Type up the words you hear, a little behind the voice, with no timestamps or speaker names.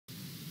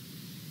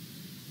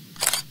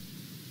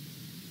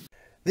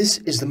This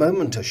is the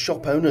moment a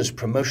shop owner's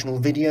promotional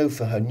video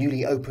for her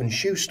newly opened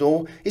shoe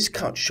store is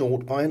cut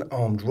short by an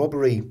armed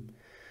robbery.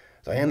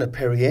 Diana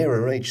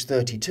Pereira, aged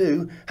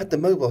 32, had the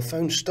mobile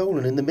phone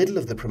stolen in the middle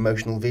of the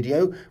promotional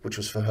video, which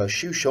was for her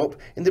shoe shop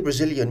in the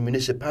Brazilian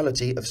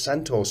municipality of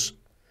Santos.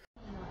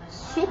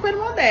 Super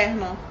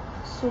moderno,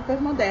 super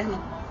moderno.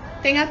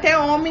 Tem até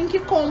homem que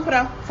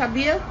compra,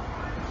 sabia?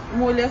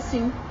 Molha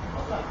assim.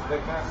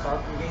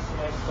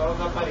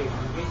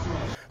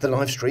 The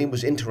live stream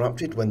was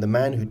interrupted when the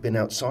man who'd been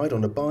outside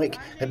on a bike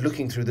and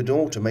looking through the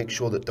door to make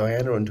sure that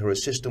Diana and her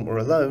assistant were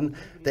alone,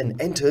 then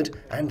entered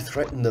and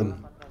threatened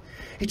them.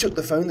 He took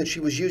the phone that she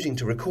was using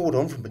to record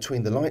on from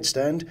between the light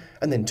stand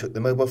and then took the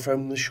mobile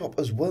phone from the shop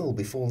as well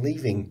before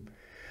leaving.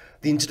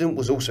 The incident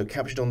was also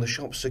captured on the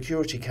shop's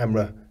security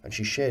camera, and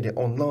she shared it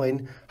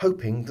online,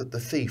 hoping that the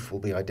thief will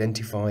be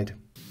identified.